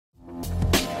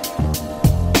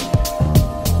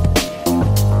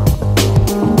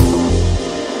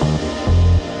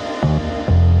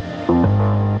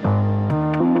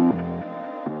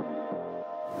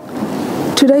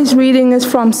Today's reading is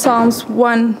from Psalms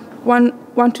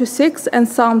 1 to 6 and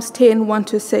Psalms 10, 1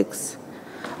 to 6.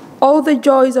 All the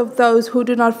joys of those who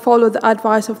do not follow the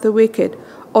advice of the wicked,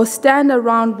 or stand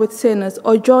around with sinners,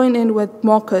 or join in with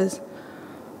mockers.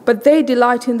 But they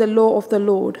delight in the law of the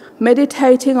Lord,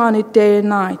 meditating on it day and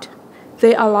night.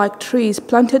 They are like trees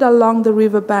planted along the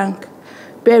riverbank,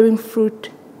 bearing fruit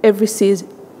every season.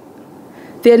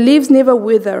 Their leaves never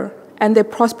wither, and they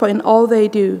prosper in all they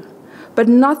do. But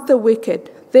not the wicked.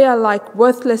 They are like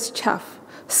worthless chaff,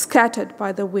 scattered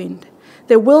by the wind.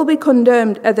 They will be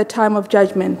condemned at the time of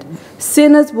judgment.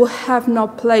 Sinners will have no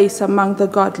place among the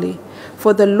godly,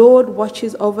 for the Lord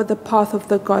watches over the path of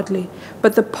the godly,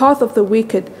 but the path of the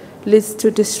wicked leads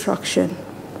to destruction.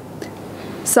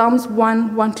 Psalms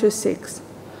 1 to 6.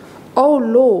 O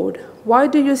Lord, why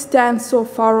do you stand so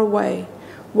far away?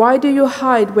 Why do you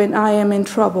hide when I am in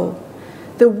trouble?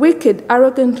 The wicked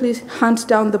arrogantly hunt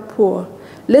down the poor.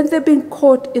 Let them be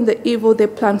caught in the evil they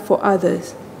plan for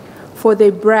others. For they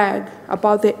brag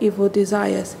about their evil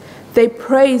desires. They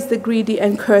praise the greedy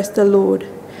and curse the Lord.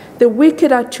 The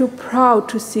wicked are too proud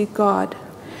to seek God.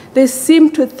 They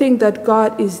seem to think that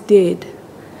God is dead.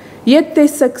 Yet they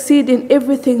succeed in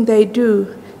everything they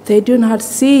do. They do not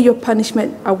see your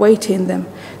punishment awaiting them.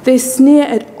 They sneer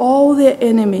at all their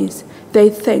enemies. They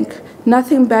think,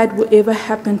 nothing bad will ever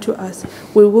happen to us.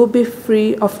 We will be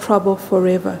free of trouble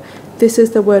forever. This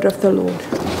is the word of the Lord.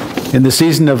 In the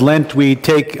season of Lent, we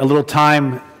take a little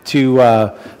time to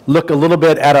look a little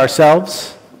bit at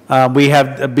ourselves. We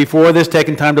have, before this,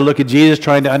 taken time to look at Jesus,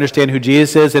 trying to understand who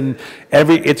Jesus is. And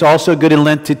it's also good in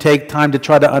Lent to take time to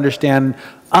try to understand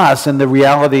us and the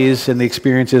realities and the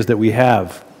experiences that we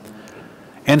have.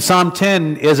 And Psalm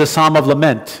 10 is a psalm of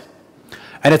lament.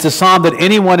 And it's a psalm that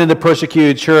anyone in the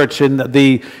persecuted church and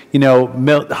the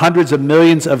hundreds of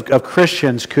millions of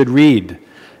Christians could read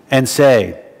and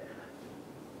say.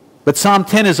 But Psalm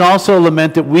 10 is also a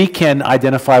lament that we can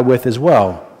identify with as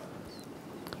well.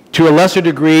 To a lesser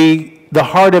degree, the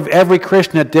heart of every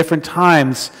Christian at different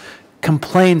times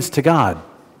complains to God.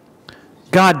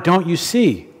 God, don't you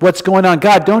see what's going on?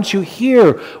 God, don't you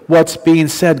hear what's being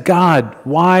said? God,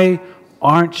 why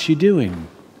aren't you doing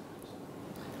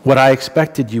what I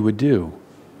expected you would do?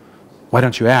 Why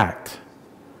don't you act?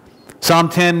 Psalm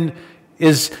 10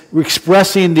 is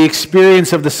expressing the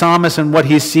experience of the psalmist and what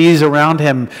he sees around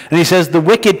him. And he says, the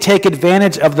wicked take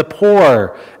advantage of the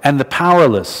poor and the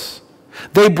powerless.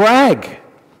 They brag.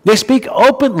 They speak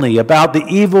openly about the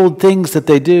evil things that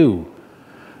they do.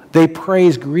 They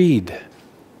praise greed,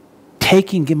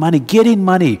 taking money, getting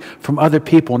money from other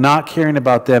people, not caring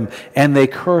about them, and they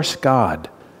curse God.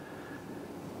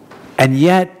 And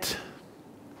yet,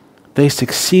 they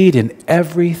succeed in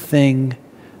everything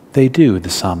they do, the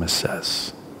psalmist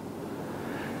says.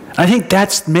 I think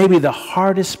that's maybe the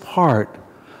hardest part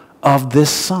of this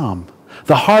psalm.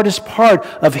 The hardest part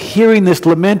of hearing this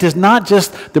lament is not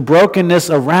just the brokenness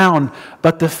around,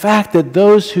 but the fact that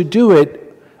those who do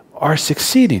it are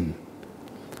succeeding.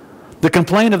 The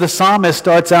complaint of the psalmist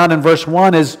starts out in verse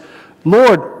 1 as,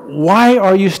 Lord, why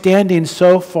are you standing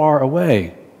so far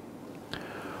away?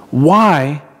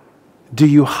 Why do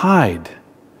you hide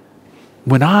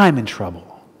when I'm in trouble?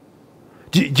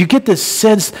 Do you get the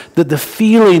sense, that the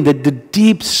feeling, the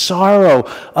deep sorrow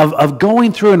of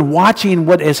going through and watching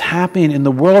what is happening in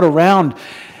the world around,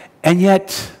 and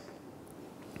yet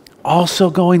also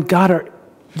going, God,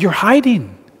 you're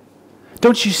hiding.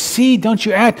 Don't you see? Don't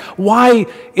you act? Why,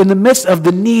 in the midst of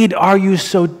the need, are you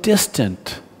so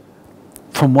distant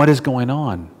from what is going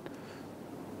on?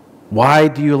 Why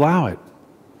do you allow it?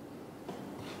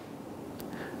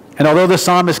 And although the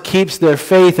psalmist keeps their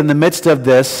faith in the midst of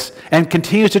this and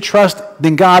continues to trust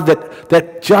in God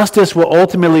that justice will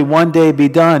ultimately one day be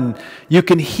done, you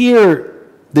can hear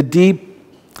the deep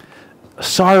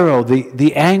sorrow,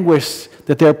 the anguish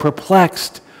that they're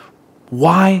perplexed.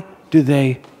 Why do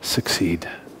they succeed?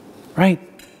 Right?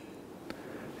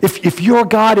 If you're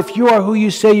God, if you are who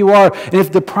you say you are, and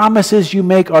if the promises you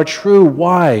make are true,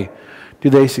 why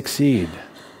do they succeed?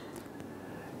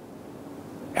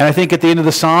 And I think at the end of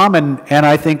the psalm, and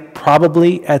I think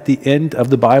probably at the end of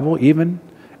the Bible even,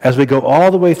 as we go all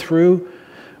the way through,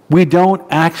 we don't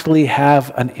actually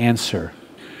have an answer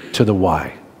to the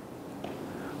why.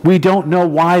 We don't know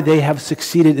why they have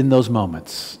succeeded in those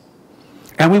moments.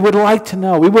 And we would like to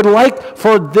know. We would like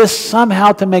for this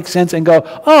somehow to make sense and go,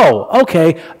 oh,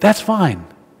 okay, that's fine.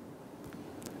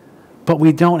 But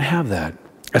we don't have that,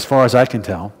 as far as I can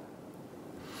tell.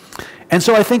 And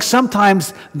so I think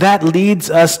sometimes that leads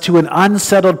us to an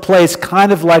unsettled place,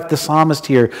 kind of like the psalmist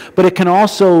here. But it can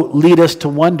also lead us to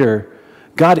wonder,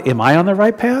 God, am I on the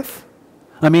right path?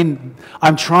 I mean,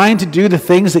 I'm trying to do the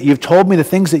things that you've told me, the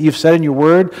things that you've said in your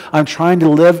word. I'm trying to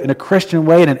live in a Christian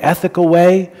way, in an ethical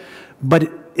way.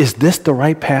 But is this the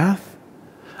right path?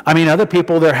 I mean, other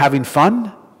people, they're having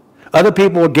fun. Other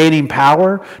people are gaining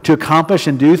power to accomplish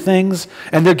and do things,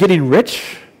 and they're getting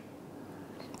rich.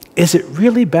 Is it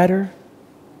really better,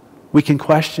 we can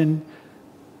question,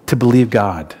 to believe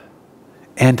God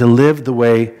and to live the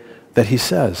way that He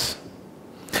says?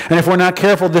 And if we're not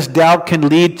careful, this doubt can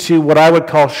lead to what I would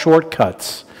call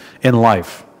shortcuts in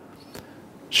life.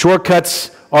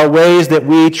 Shortcuts are ways that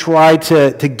we try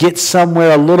to get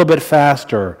somewhere a little bit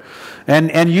faster.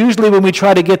 And usually when we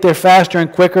try to get there faster and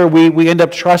quicker, we end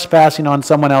up trespassing on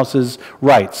someone else's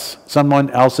rights, someone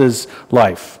else's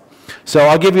life. So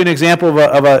I'll give you an example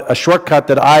of a shortcut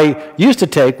that I used to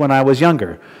take when I was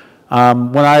younger.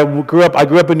 When I grew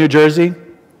up in New Jersey.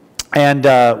 And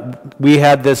we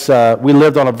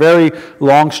lived on a very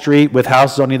long street with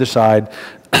houses on either side.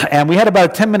 And we had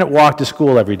about a 10-minute walk to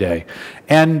school every day.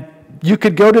 And you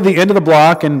could go to the end of the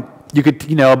block and you could,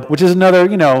 which is another,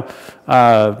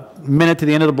 minute to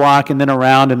the end of the block and then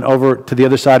around and over to the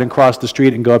other side and cross the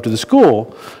street and go up to the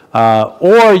school.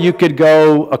 Or you could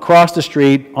go across the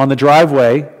street on the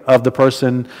driveway of the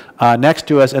person next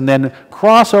to us and then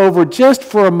cross over just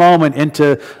for a moment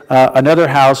into another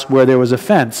house where there was a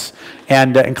fence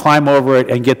and climb over it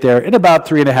and get there in about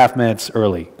 3.5 minutes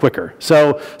quicker.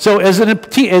 So as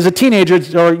a teenager,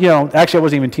 or, actually I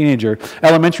wasn't even a teenager,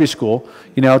 elementary school,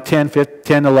 10,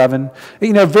 11,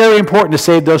 very important to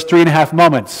save those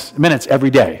 3.5 minutes every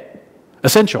day.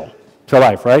 Essential to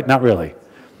life, right? Not really.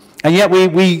 And yet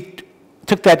we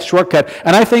took that shortcut.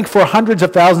 And I think for hundreds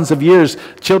of thousands of years,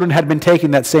 children had been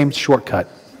taking that same shortcut.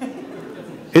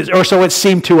 Or so it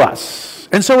seemed to us.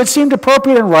 And so it seemed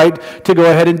appropriate and right to go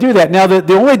ahead and do that. Now,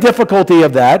 the only difficulty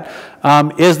of that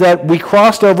is that we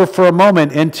crossed over for a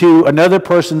moment into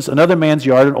another man's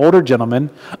yard, an older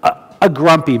gentleman, a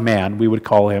grumpy man, we would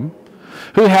call him,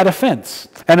 who had a fence.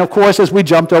 And of course, as we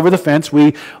jumped over the fence,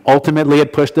 we ultimately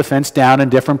had pushed the fence down in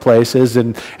different places,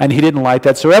 and he didn't like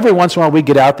that. So every once in a while, we'd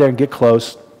get out there and get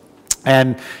close,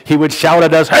 and he would shout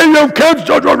at us, "Hey, you kids!"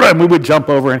 And we would jump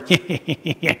over,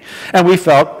 and we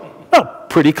felt,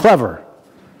 pretty clever,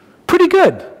 pretty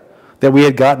good that we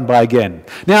had gotten by again.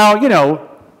 Now,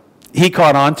 he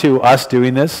caught on to us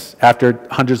doing this after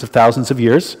hundreds of thousands of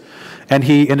years, and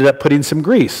he ended up putting some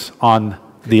grease on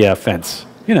the fence,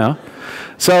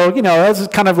 So, that's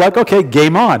kind of like, okay,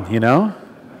 game on,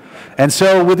 And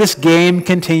so with this game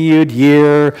continued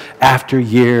year after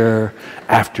year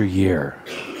after year.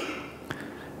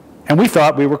 And we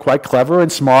thought we were quite clever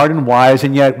and smart and wise,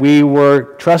 and yet we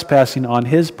were trespassing on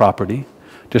his property,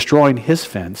 destroying his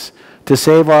fence, to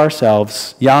save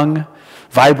ourselves, young,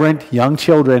 vibrant, young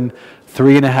children,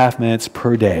 3.5 minutes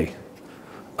per day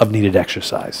of needed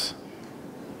exercise.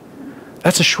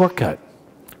 That's a shortcut.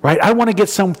 Right? I want to get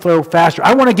somewhere faster.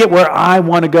 I want to get where I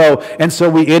want to go. And so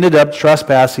we ended up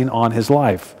trespassing on his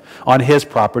life, on his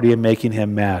property, and making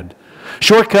him mad.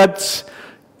 Shortcuts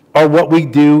are what we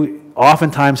do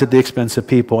oftentimes at the expense of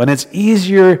people. And it's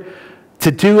easier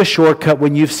to do a shortcut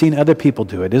when you've seen other people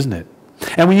do it, isn't it?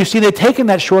 And when you see they've taken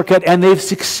that shortcut and they've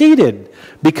succeeded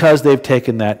because they've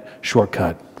taken that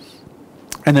shortcut.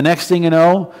 And the next thing you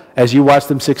know, as you watch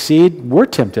them succeed, we're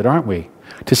tempted, aren't we?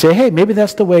 To say, hey, maybe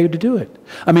that's the way to do it.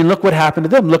 I mean, look what happened to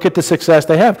them. Look at the success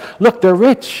they have. Look, they're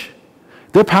rich.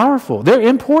 They're powerful. They're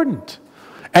important.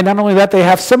 And not only that, they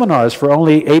have seminars for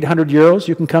only 800 euros.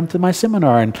 You can come to my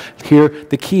seminar and hear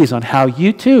the keys on how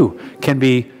you too can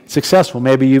be successful.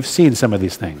 Maybe you've seen some of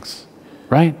these things,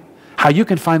 right? How you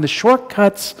can find the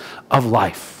shortcuts of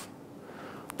life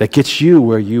that gets you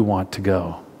where you want to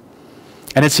go.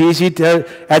 And it's easy to,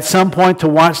 at some point, to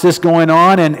watch this going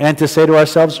on and to say to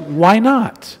ourselves, why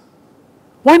not?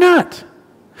 Why not?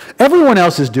 Everyone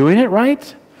else is doing it,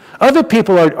 right? Other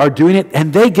people are doing it,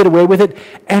 and they get away with it,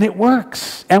 and it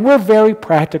works. And we're very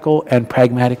practical and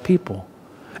pragmatic people.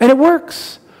 And it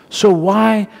works. So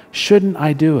why shouldn't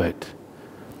I do it?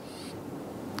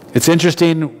 It's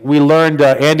interesting, we learned,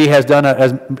 Andy has done,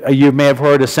 as you may have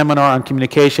heard, a seminar on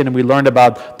communication, and we learned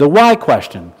about the why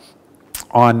question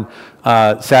on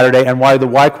Saturday, and why the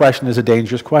why question is a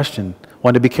dangerous question,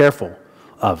 one to be careful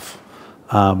of.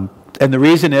 And the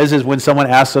reason is when someone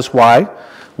asks us why,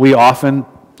 we often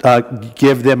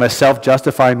give them a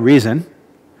self-justifying reason,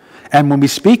 and when we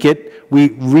speak it,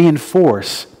 we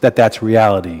reinforce that that's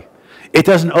reality. It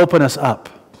doesn't open us up,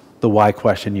 the why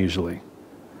question usually.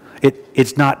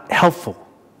 It's not helpful.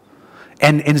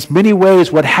 And in many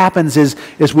ways, what happens is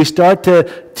we start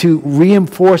to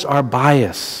reinforce our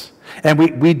bias. And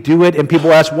we do it, and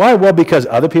people ask, why? Well, because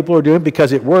other people are doing it,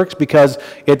 because it works, because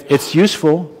it's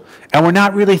useful. And we're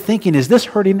not really thinking, is this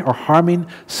hurting or harming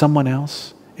someone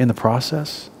else in the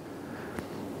process?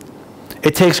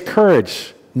 It takes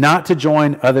courage not to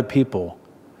join other people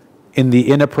in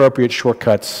the inappropriate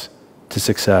shortcuts to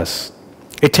success.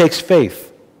 It takes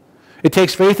faith. It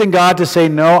takes faith in God to say,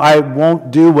 no, I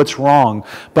won't do what's wrong,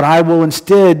 but I will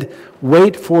instead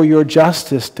wait for your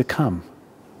justice to come,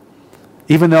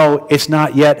 even though it's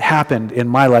not yet happened in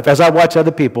my life. As I watch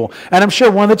other people, and I'm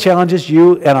sure one of the challenges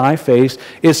you and I face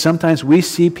is sometimes we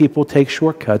see people take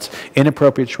shortcuts,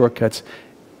 inappropriate shortcuts,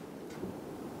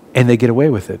 and they get away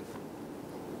with it.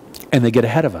 And they get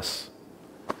ahead of us.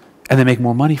 And they make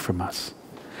more money from us.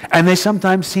 And they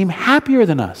sometimes seem happier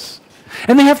than us.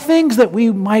 And they have things that we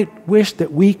might wish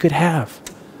that we could have,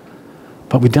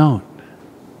 but we don't.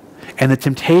 And the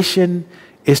temptation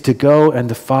is to go and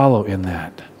to follow in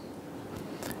that.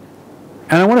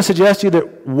 And I want to suggest to you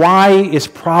that why is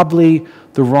probably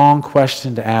the wrong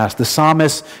question to ask. The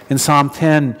psalmist in Psalm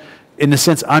 10, in a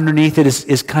sense, underneath it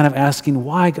is kind of asking,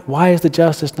 why is the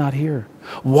justice not here?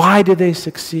 Why did they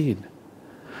succeed?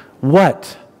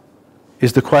 What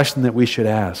is the question that we should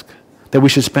ask, that we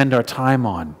should spend our time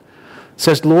on? It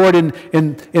says, Lord, in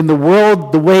the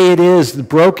world the way it is, the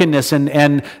brokenness,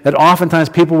 and that oftentimes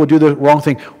people will do the wrong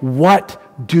thing, what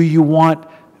do you want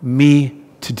me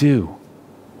to do?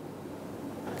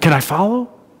 Can I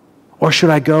follow? Or should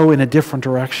I go in a different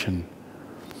direction?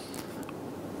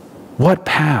 What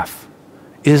path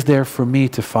is there for me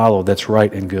to follow that's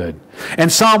right and good?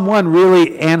 And Psalm 1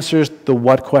 really answers the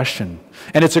what question.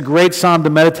 And it's a great psalm to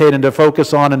meditate and to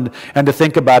focus on and to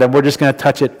think about. And we're just going to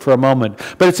touch it for a moment.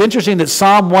 But it's interesting that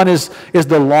Psalm 1 is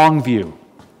the long view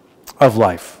of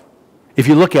life. If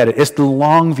you look at it, it's the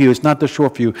long view. It's not the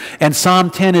short view. And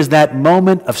Psalm 10 is that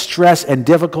moment of stress and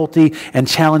difficulty and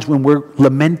challenge when we're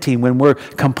lamenting, when we're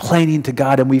complaining to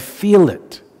God, and we feel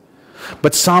it.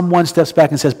 But Psalm 1 steps back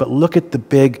and says, but look at the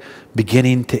big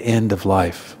beginning to end of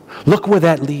life. Look where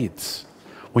that leads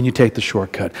when you take the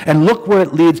shortcut. And look where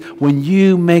it leads when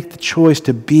you make the choice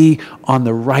to be on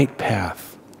the right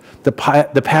path, the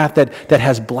path that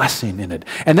has blessing in it.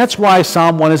 And that's why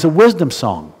Psalm 1 is a wisdom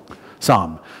psalm.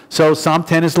 So Psalm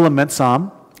 10 is a lament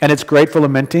psalm, and it's great for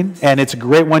lamenting, and it's a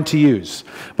great one to use.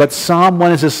 But Psalm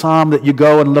 1 is a psalm that you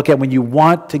go and look at when you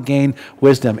want to gain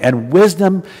wisdom. And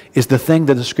wisdom is the thing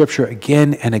that the Scripture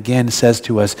again and again says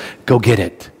to us, go get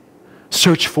it.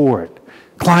 Search for it.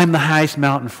 Climb the highest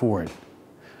mountain for it.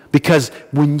 Because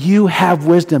when you have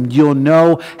wisdom, you'll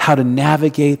know how to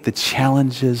navigate the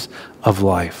challenges of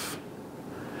life.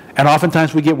 And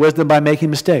oftentimes we get wisdom by making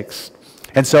mistakes.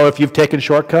 And so if you've taken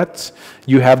shortcuts,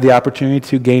 you have the opportunity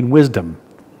to gain wisdom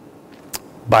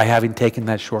by having taken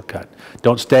that shortcut.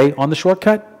 Don't stay on the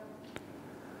shortcut,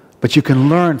 but you can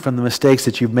learn from the mistakes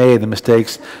that you've made, the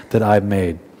mistakes that I've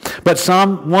made. But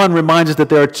Psalm 1 reminds us that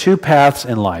there are two paths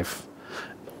in life,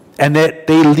 and that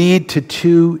they lead to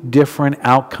two different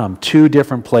outcomes, two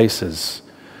different places.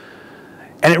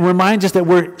 And it reminds us that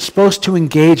we're supposed to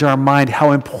engage our mind,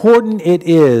 how important it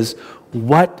is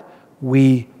what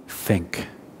we think.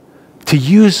 To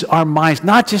use our minds,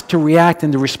 not just to react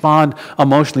and to respond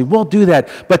emotionally. We'll do that,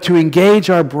 but to engage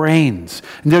our brains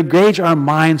and to engage our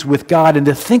minds with God and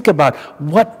to think about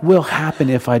what will happen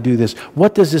if I do this.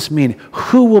 What does this mean?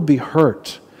 Who will be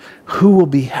hurt? Who will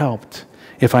be helped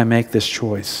if I make this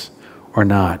choice or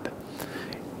not?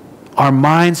 Our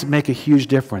minds make a huge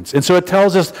difference. And so it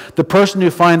tells us the person who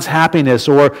finds happiness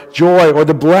or joy, or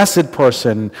the blessed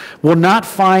person, will not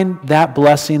find that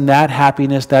blessing, that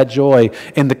happiness, that joy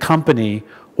in the company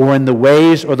or in the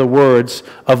ways or the words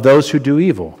of those who do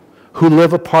evil, who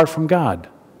live apart from God.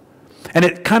 And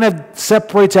it kind of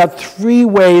separates out three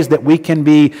ways that we can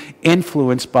be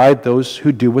influenced by those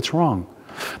who do what's wrong.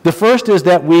 The first is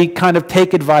that we kind of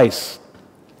take advice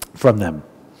from them.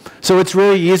 So it's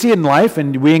really easy in life,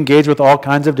 and we engage with all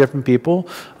kinds of different people,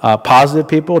 positive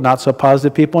people, not so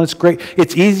positive people, and it's great.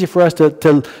 It's easy for us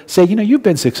to say, you know, you've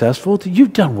been successful,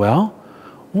 you've done well.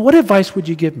 What advice would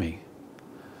you give me?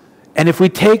 And if we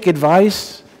take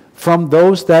advice from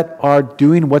those that are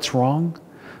doing what's wrong,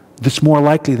 it's more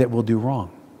likely that we'll do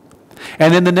wrong.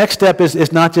 And then the next step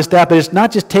is not just that, but it's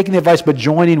not just taking the advice, but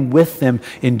joining with them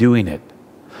in doing it.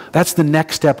 That's the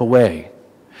next step away.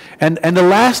 And the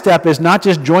last step is not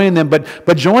just joining them,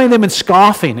 but joining them in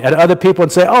scoffing at other people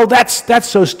and say, oh, that's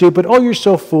so stupid. Oh, you're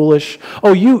so foolish.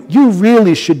 Oh, you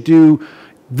really should do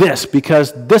this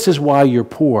because this is why you're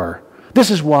poor. This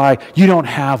is why you don't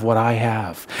have what I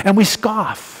have. And we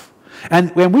scoff.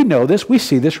 And we know this. We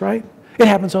see this, right? It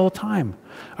happens all the time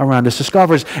around us, the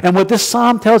scoffers. And what this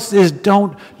psalm tells us is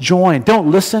don't join.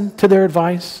 Don't listen to their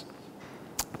advice.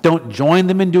 Don't join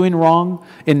them in doing wrong,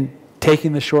 in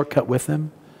taking the shortcut with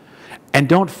them. And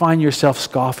don't find yourself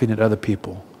scoffing at other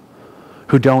people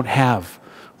who don't have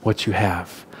what you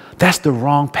have. That's the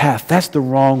wrong path. That's the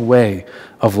wrong way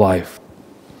of life.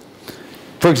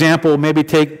 For example, maybe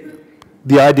take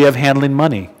the idea of handling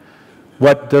money.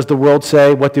 What does the world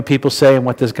say? What do people say? And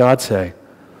what does God say?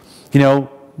 You know,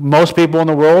 most people in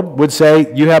the world would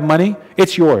say, you have money,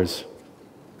 it's yours.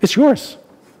 It's yours.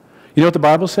 You know what the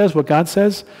Bible says, what God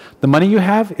says? The money you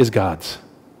have is God's.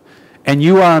 And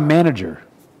you are a manager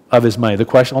of his money.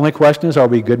 The only question is, are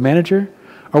we a good manager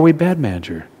or are we a bad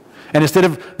manager? And instead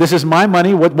of, this is my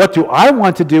money, what do I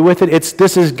want to do with it? It's,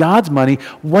 this is God's money.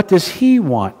 What does he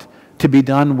want to be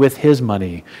done with his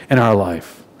money in our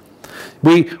life?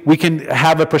 We can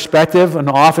have a perspective, and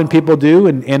often people do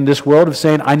in this world, of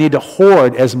saying, I need to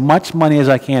hoard as much money as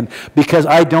I can because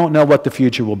I don't know what the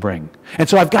future will bring. And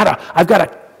so I've got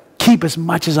to keep as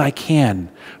much as I can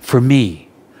for me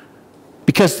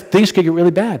because things could get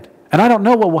really bad. And I don't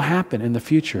know what will happen in the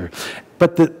future.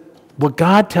 But what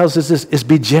God tells us is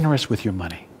be generous with your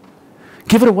money.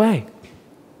 Give it away.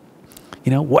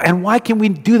 You know, and why can we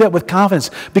do that with confidence?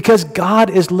 Because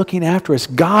God is looking after us.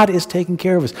 God is taking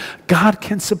care of us. God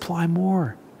can supply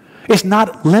more. It's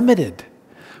not limited.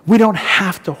 We don't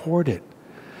have to hoard it.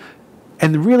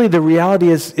 And really the reality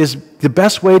is the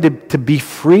best way to be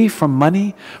free from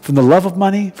money, from the love of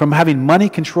money, from having money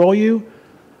control you,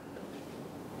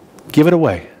 give it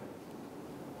away.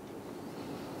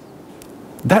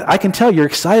 That, I can tell you're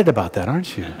excited about that,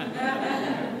 aren't you?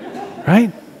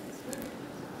 Right?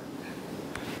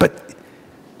 But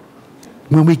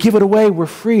when we give it away, we're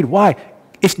freed. Why?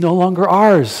 It's no longer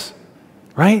ours.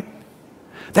 Right?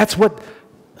 That's what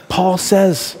Paul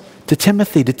says to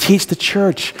Timothy, to teach the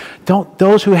church.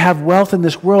 Those who have wealth in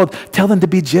this world, tell them to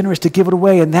be generous, to give it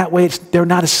away. And that way they're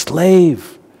not a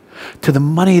slave to the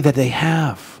money that they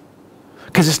have.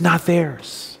 Because it's not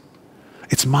theirs.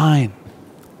 It's mine.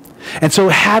 And so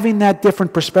having that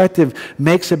different perspective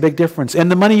makes a big difference.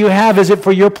 And the money you have, is it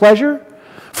for your pleasure?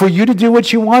 For you to do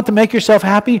what you want, to make yourself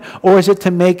happy? Or is it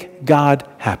to make God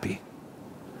happy?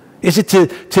 Is it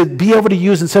to be able to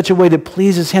use in such a way that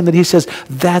pleases him, that he says,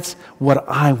 that's what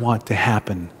I want to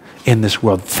happen in this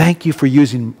world. Thank you for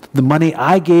using the money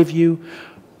I gave you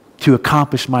to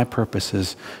accomplish my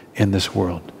purposes in this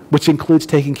world, which includes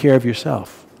taking care of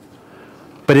yourself.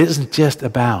 But it isn't just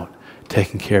about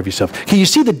taking care of yourself. Can you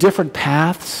see the different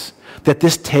paths that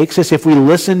this takes us if we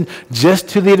listen just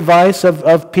to the advice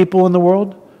of people in the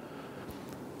world?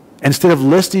 Instead of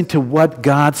listening to what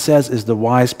God says is the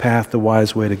wise path, the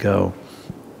wise way to go.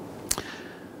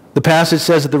 The passage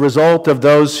says that the result of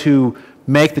those who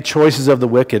make the choices of the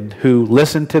wicked, who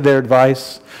listen to their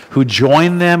advice, who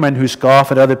join them and who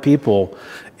scoff at other people,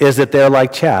 is that they're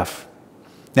like chaff.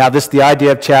 Now the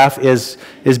idea of chaff is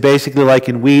basically like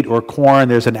in wheat or corn,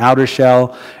 there's an outer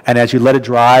shell, and as you let it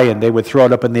dry, and they would throw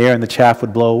it up in the air and the chaff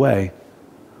would blow away.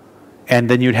 And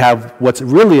then you'd have what's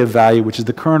really of value, which is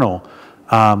the kernel,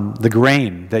 the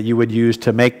grain that you would use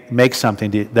to make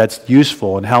something that's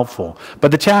useful and helpful.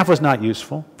 But the chaff was not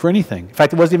useful for anything. In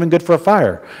fact, it wasn't even good for a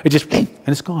fire. It just, and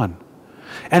it's gone.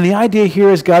 And the idea here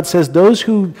is God says those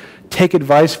who take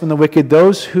advice from the wicked,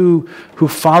 those who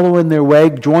follow in their way,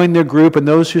 join their group, and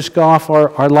those who scoff are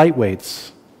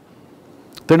lightweights.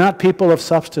 They're not people of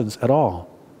substance at all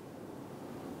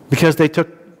because they took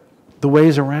the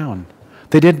ways around.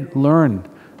 They didn't learn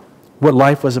what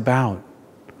life was about.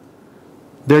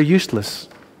 They're useless.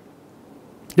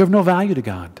 They have no value to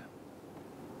God.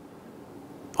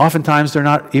 Oftentimes, they're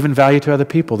not even value to other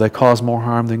people. They cause more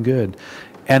harm than good.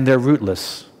 And they're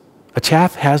rootless. A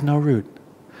chaff has no root.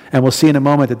 And we'll see in a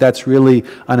moment that that's really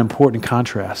an important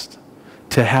contrast.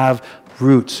 To have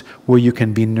roots where you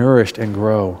can be nourished and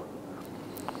grow.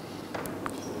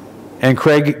 And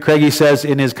Craigie says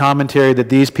in his commentary that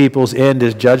these people's end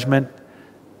is judgment,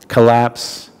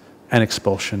 collapse, and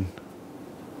expulsion.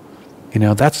 You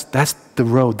know, that's the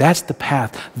road, that's the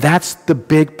path, that's the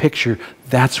big picture,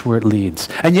 that's where it leads.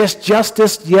 And yes,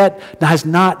 justice has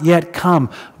not yet come,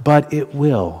 but it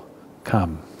will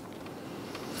come.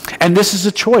 And this is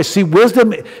a choice. See,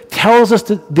 wisdom tells us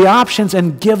the options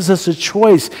and gives us a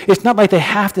choice. It's not like they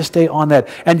have to stay on that.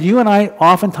 And you and I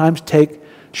oftentimes take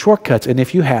shortcuts. And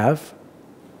if you have,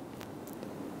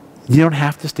 you don't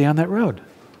have to stay on that road.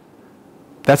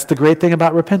 That's the great thing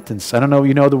about repentance. I don't know,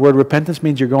 you know the word repentance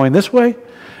means you're going this way,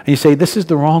 and you say, this is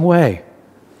the wrong way.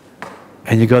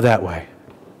 And you go that way,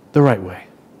 the right way.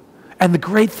 And the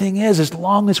great thing is, as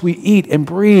long as we eat and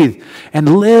breathe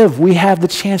and live, we have the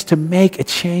chance to make a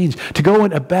change, to go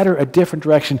in a different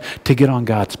direction, to get on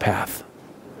God's path.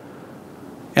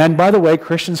 And by the way,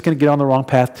 Christians can get on the wrong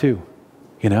path too,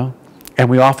 and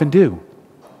we often do.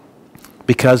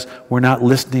 Because we're not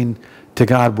listening to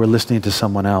God, we're listening to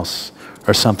someone else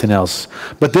or something else.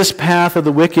 But this path of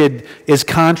the wicked is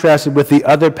contrasted with the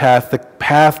other path, the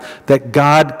path that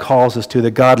God calls us to,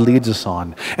 that God leads us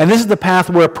on. And this is the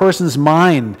path where a person's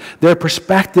mind, their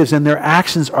perspectives, and their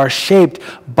actions are shaped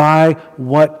by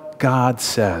what God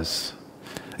says.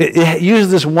 It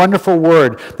uses this wonderful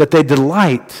word that they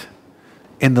delight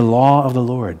in the law of the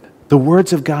Lord, the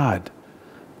words of God,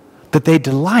 that they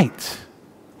delight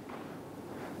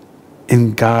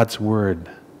in God's word.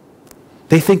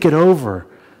 They think it over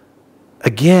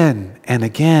again and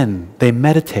again. They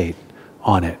meditate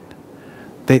on it.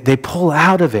 They pull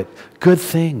out of it good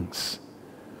things.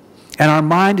 And our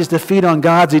mind is to feed on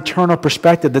God's eternal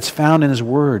perspective that's found in His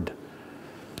word.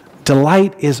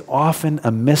 Delight is often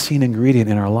a missing ingredient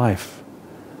in our life.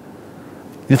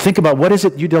 Think about, what is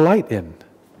it you delight in?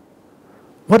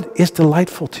 What is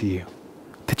delightful to you,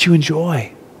 that you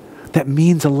enjoy, that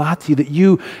means a lot to you, that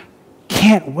you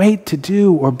can't wait to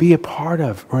do or be a part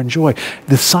of or enjoy?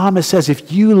 The psalmist says, if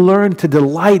you learn to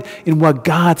delight in what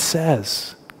God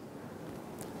says,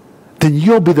 then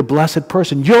you'll be the blessed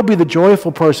person. You'll be the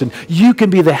joyful person. You can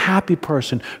be the happy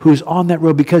person who's on that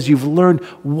road because you've learned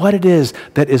what it is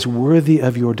that is worthy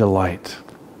of your delight.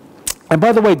 And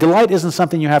by the way, delight isn't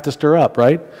something you have to stir up,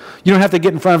 right? You don't have to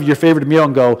get in front of your favorite meal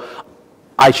and go,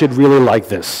 I should really like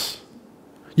this.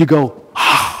 You go,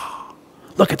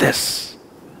 look at this.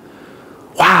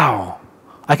 Wow.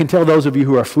 I can tell those of you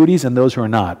who are foodies and those who are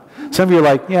not. Some of you are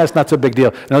like, yeah, it's not so big deal.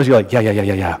 And others of you are like,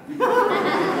 yeah.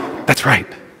 That's right.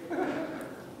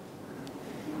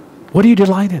 What do you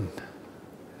delight in?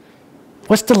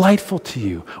 What's delightful to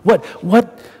you?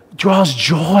 What draws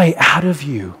joy out of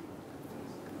you?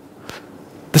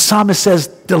 The psalmist says,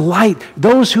 delight.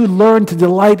 Those who learn to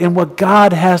delight in what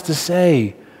God has to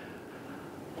say,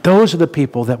 those are the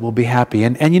people that will be happy.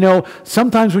 And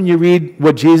sometimes when you read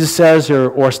what Jesus says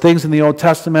or things in the Old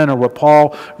Testament or what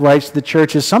Paul writes to the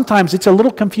churches, sometimes it's a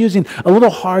little confusing, a little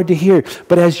hard to hear.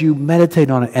 But as you meditate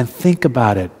on it and think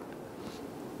about it,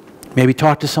 maybe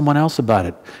talk to someone else about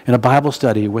it in a Bible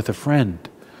study with a friend,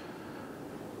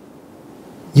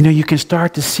 you can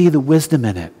start to see the wisdom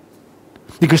in it.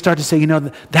 You can start to say,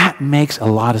 that makes a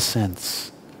lot of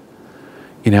sense.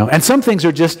 And some things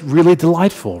are just really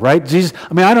delightful, right? Jesus,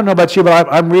 I don't know about you, but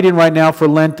I'm reading right now for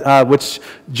Lent, which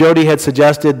Jody had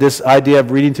suggested, this idea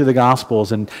of reading through the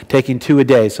Gospels and taking 2 a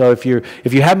day. So if you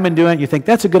haven't been doing it, you think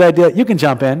that's a good idea, you can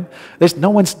jump in. No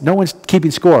one's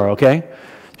keeping score, okay?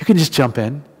 You can just jump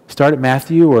in. Start at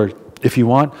Matthew, or if you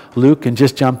want, Luke, and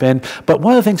just jump in. But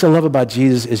one of the things I love about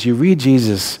Jesus is you read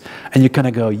Jesus and you kind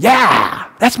of go, yeah,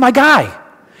 that's my guy.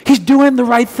 He's doing the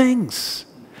right things.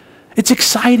 It's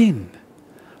exciting.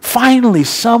 Finally,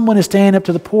 someone is standing up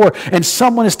to the poor, and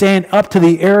someone is standing up to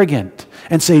the arrogant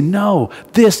and say, no,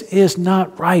 this is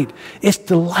not right. It's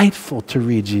delightful to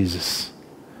read Jesus,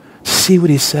 to see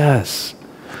what he says.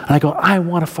 And I go, I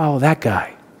want to follow that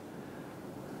guy.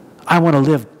 I want to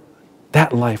live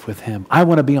that life with him. I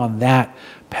want to be on that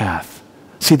path.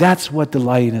 See, that's what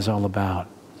delighting is all about.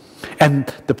 And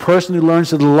the person who learns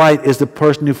to delight is the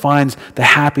person who finds the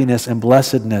happiness and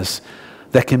blessedness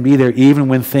that can be there even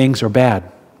when things are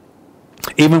bad.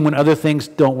 Even when other things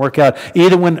don't work out.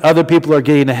 Even when other people are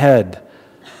getting ahead.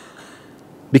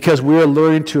 Because we're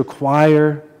learning to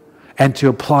acquire and to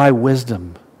apply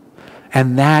wisdom.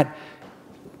 And that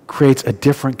creates a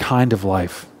different kind of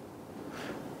life.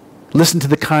 Listen to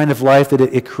the kind of life that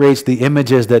it creates, the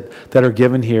images that are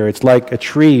given here. It's like a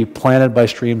tree planted by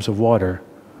streams of water.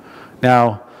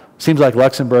 Now, it seems like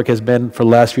Luxembourg has been, for the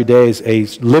last few days, a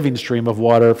living stream of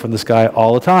water from the sky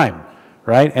all the time,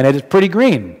 right? And it is pretty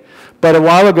green. But a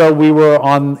while ago, we were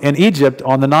in Egypt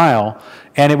on the Nile,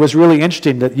 and it was really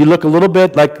interesting that you look a little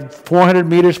bit like 400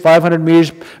 meters, 500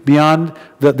 meters beyond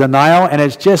the Nile, and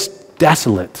it's just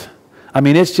desolate.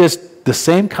 It's just the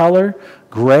same color,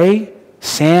 gray,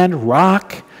 sand,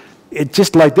 rock. It's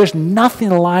just like there's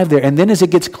nothing alive there. And then as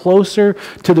it gets closer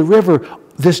to the river,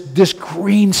 this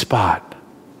green spot,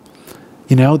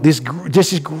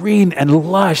 this is green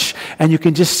and lush, and you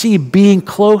can just see being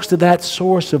close to that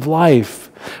source of life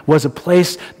was a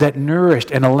place that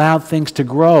nourished and allowed things to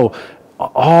grow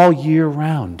all year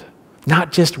round.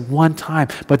 Not just one time,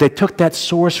 but they took that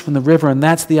source from the river, and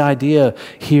that's the idea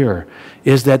here,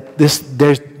 is that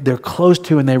they're close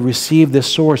to and they receive this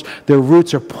source. Their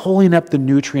roots are pulling up the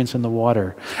nutrients in the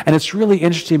water. And it's really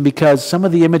interesting because some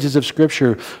of the images of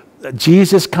Scripture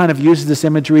Jesus kind of uses this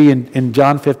imagery in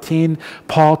John 15.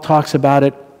 Paul talks about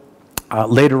it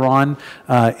later on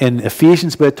in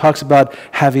Ephesians, but it talks about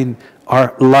having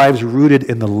our lives rooted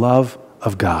in the love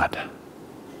of God.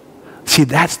 See,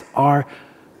 that's our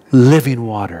living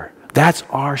water. That's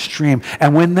our stream.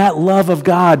 And when that love of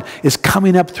God is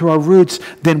coming up through our roots,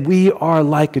 then we are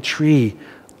like a tree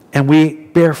and we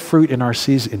bear fruit in our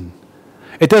season.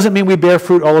 It doesn't mean we bear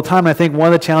fruit all the time. And I think one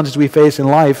of the challenges we face in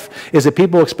life is that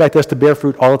people expect us to bear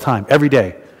fruit all the time, every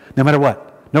day, no matter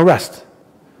what. No rest.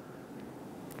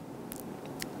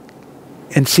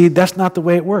 And see, that's not the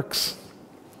way it works.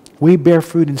 We bear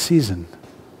fruit in season.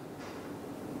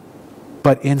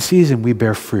 But in season, we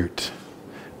bear fruit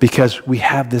because we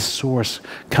have this source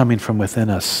coming from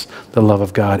within us, the love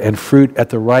of God. And fruit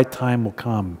at the right time will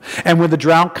come. And when the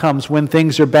drought comes, when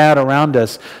things are bad around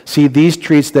us, see, these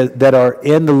trees that are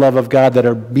in the love of God, that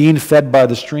are being fed by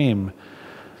the stream,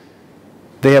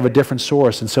 they have a different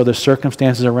source. And so the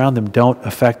circumstances around them don't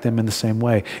affect them in the same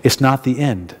way. It's not the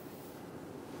end.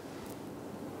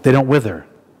 They don't wither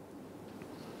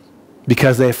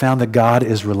because they have found that God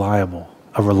is reliable,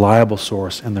 a reliable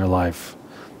source in their life.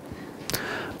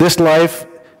 This life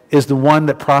is the one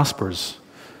that prospers.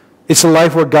 It's a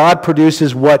life where God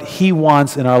produces what He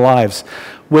wants in our lives,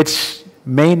 which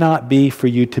may not be for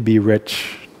you to be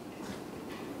rich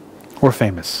or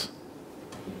famous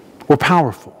or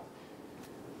powerful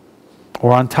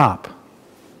or on top.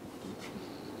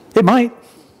 It might,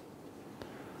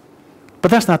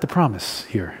 but that's not the promise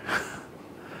here.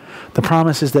 The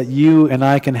promise is that you and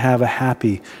I can have a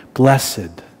happy,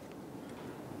 blessed,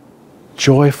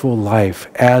 joyful life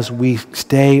as we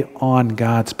stay on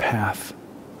God's path.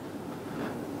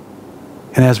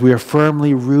 And as we are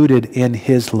firmly rooted in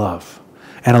His love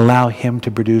and allow Him to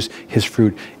produce His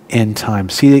fruit in time.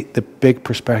 See, the big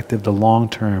perspective, the long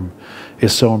term,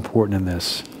 is so important in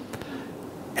this.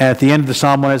 And at the end of the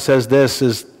Psalm 1, it says this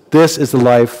is the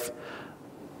life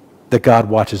that God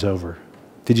watches over.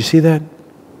 Did you see that?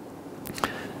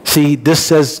 See, this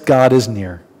says God is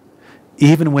near,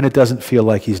 even when it doesn't feel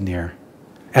like He's near.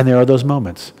 And there are those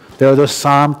moments. There are those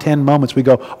Psalm 10 moments we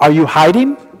go, are you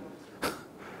hiding?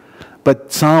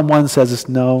 But Psalm 1 says it's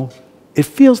no, it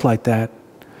feels like that.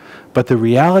 But the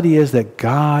reality is that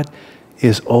God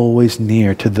is always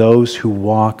near to those who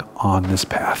walk on this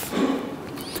path,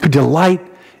 who delight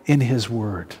in His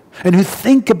Word, and who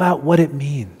think about what it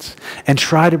means and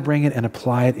try to bring it and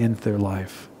apply it into their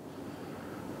life.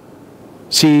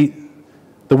 See,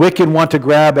 the wicked want to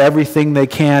grab everything they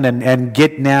can and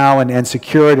get now and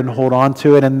secure it and hold on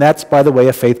to it. And that's, by the way,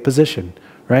 a faith position,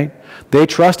 right? They're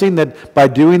trusting that by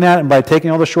doing that and by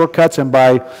taking all the shortcuts and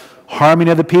by harming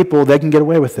other people, they can get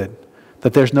away with it.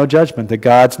 That there's no judgment, that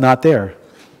God's not there.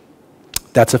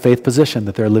 That's a faith position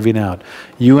that they're living out.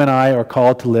 You and I are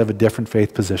called to live a different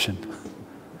faith position.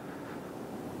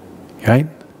 Right?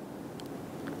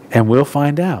 And we'll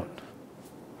find out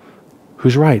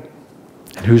who's right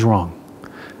and who's wrong.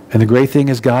 And the great thing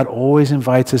is God always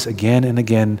invites us again and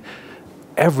again,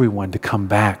 everyone, to come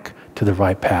back to the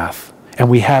right path. And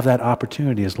we have that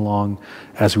opportunity as long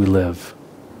as we live.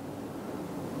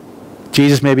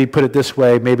 Jesus maybe put it this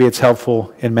way, maybe it's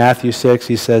helpful. In Matthew 6,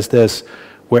 He says this,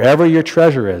 wherever your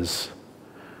treasure is,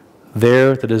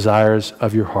 there the desires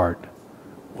of your heart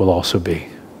will also be.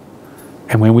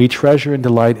 And when we treasure and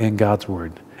delight in God's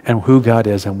Word and who God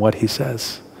is and what He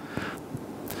says,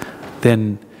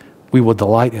 then we will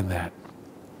delight in that.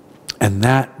 And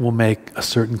that will make a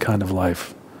certain kind of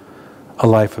life, a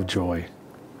life of joy.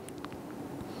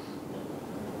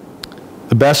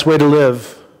 The best way to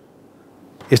live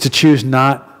is to choose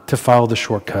not to follow the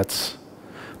shortcuts.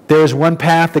 There is one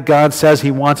path that God says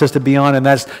He wants us to be on, and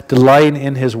that's delighting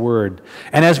in His Word.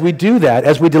 And as we do that,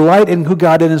 as we delight in who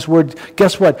God is in His Word,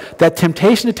 guess what? That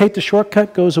temptation to take the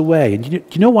shortcut goes away. And do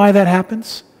you know why that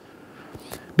happens?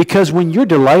 Because when you're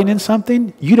delighting in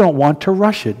something, you don't want to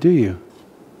rush it, do you?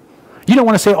 You don't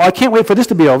want to say, oh, I can't wait for this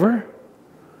to be over.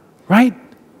 Right?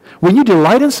 When you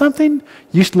delight in something,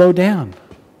 you slow down.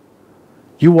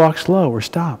 You walk slow or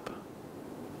stop.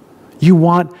 You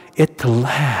want it to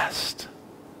last.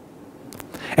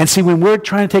 And see, when we're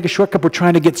trying to take a shortcut, we're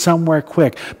trying to get somewhere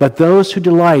quick. But those who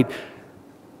delight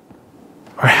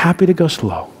are happy to go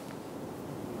slow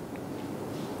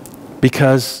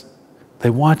because they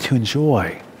want to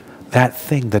enjoy that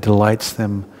thing that delights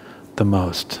them the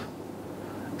most.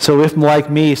 So if, like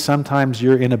me, sometimes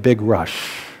you're in a big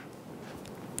rush,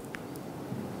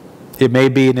 it may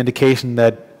be an indication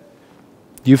that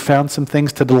you've found some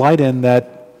things to delight in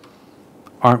that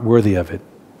aren't worthy of it.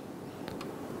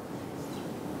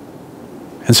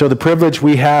 And so the privilege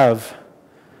we have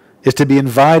is to be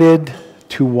invited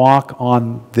to walk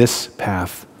on this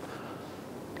path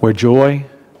where joy,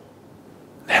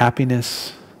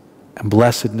 happiness, and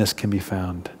blessedness can be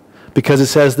found. Because it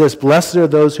says this, blessed are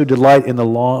those who delight in the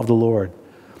law of the Lord,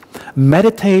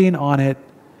 meditating on it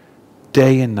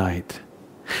day and night.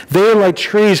 They are like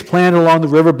trees planted along the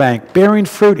riverbank, bearing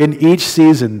fruit in each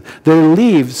season. Their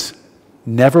leaves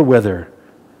never wither,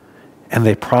 and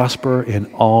they prosper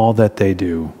in all that they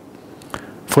do.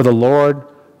 For the Lord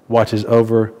watches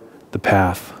over the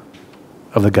path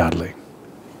of the godly.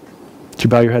 Would you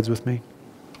bow your heads with me?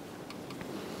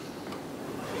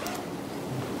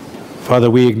 Father,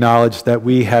 we acknowledge that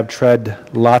we have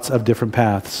tread lots of different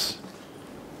paths.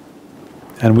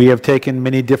 And we have taken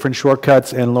many different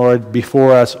shortcuts, and Lord,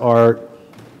 before us are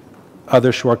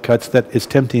other shortcuts that it's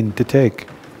tempting to take.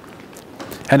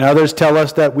 And others tell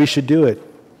us that we should do it.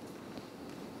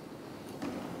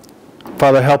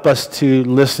 Father, help us to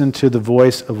listen to the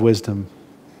voice of wisdom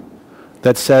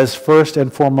that says, first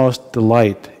and foremost,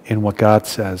 delight in what God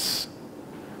says.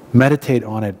 Meditate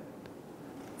on it.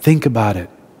 Think about it.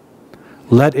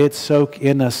 Let it soak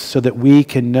in us so that we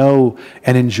can know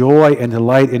and enjoy and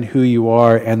delight in who you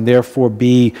are, and therefore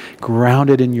be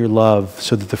grounded in your love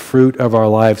so that the fruit of our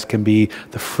lives can be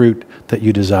the fruit that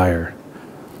you desire.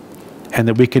 And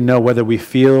that we can know, whether we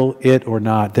feel it or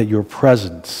not, that your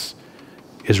presence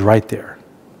is right there.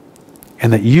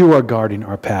 And that you are guarding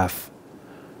our path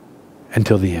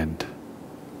until the end.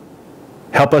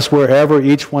 Help us wherever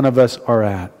each one of us are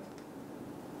at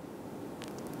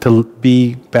to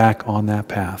be back on that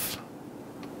path.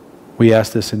 We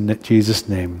ask this in Jesus'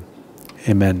 name.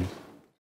 Amen.